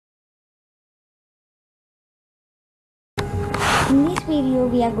In this video,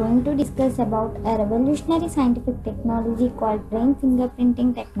 we are going to discuss about a revolutionary scientific technology called brain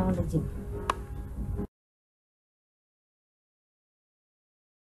fingerprinting technology.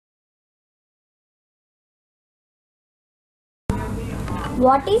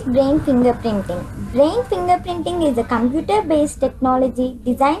 What is brain fingerprinting? Brain fingerprinting is a computer-based technology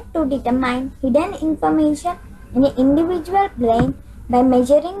designed to determine hidden information in an individual brain by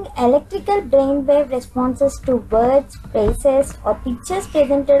measuring electrical brainwave responses to words, phrases, or pictures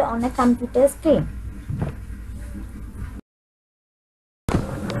presented on a computer screen.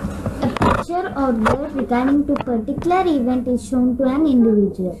 A picture or word regarding to a particular event is shown to an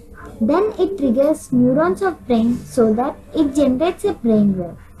individual. Then it triggers neurons of brain so that it generates a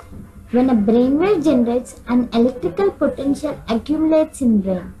brainwave. When a brainwave generates, an electrical potential accumulates in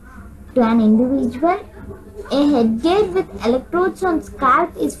brain. To an individual, a headgear with electrodes on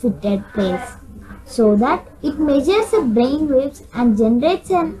scalp is fitted place so that it measures the brain waves and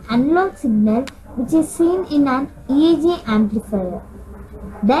generates an analog signal which is seen in an EEG amplifier.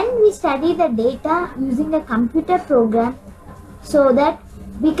 Then we study the data using a computer program so that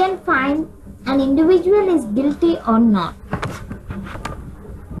we can find an individual is guilty or not.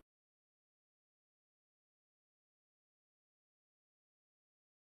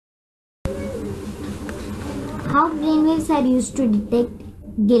 How brainwaves are used to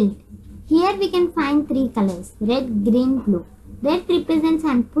detect guilt. Here we can find three colors: red, green, blue. Red represents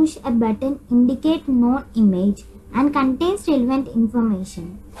and push a button indicate known image and contains relevant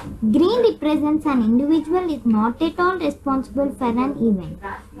information. Green represents an individual is not at all responsible for an event.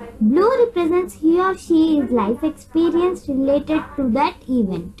 Blue represents he or she is life experience related to that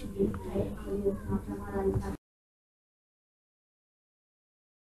event.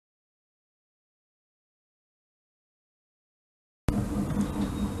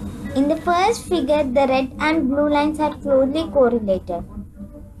 In the first figure, the red and blue lines are closely correlated.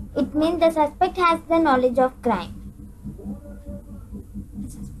 It means the suspect has the knowledge of crime.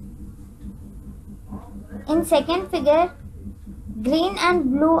 In second figure, green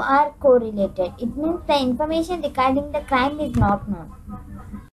and blue are correlated. It means the information regarding the crime is not known.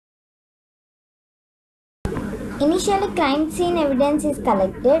 Initially, crime scene evidence is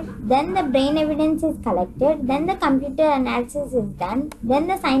collected, then the brain evidence is collected, then the computer analysis is done, then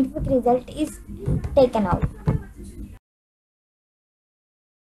the scientific result is taken out.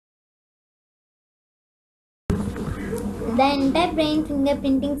 The entire brain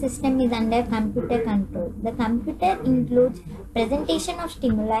fingerprinting system is under computer control. The computer includes presentation of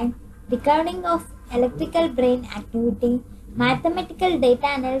stimuli, recording of electrical brain activity, mathematical data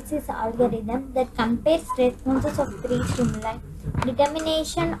analysis algorithm that compares responses of three stimuli,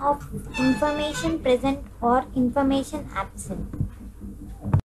 determination of information present or information absent.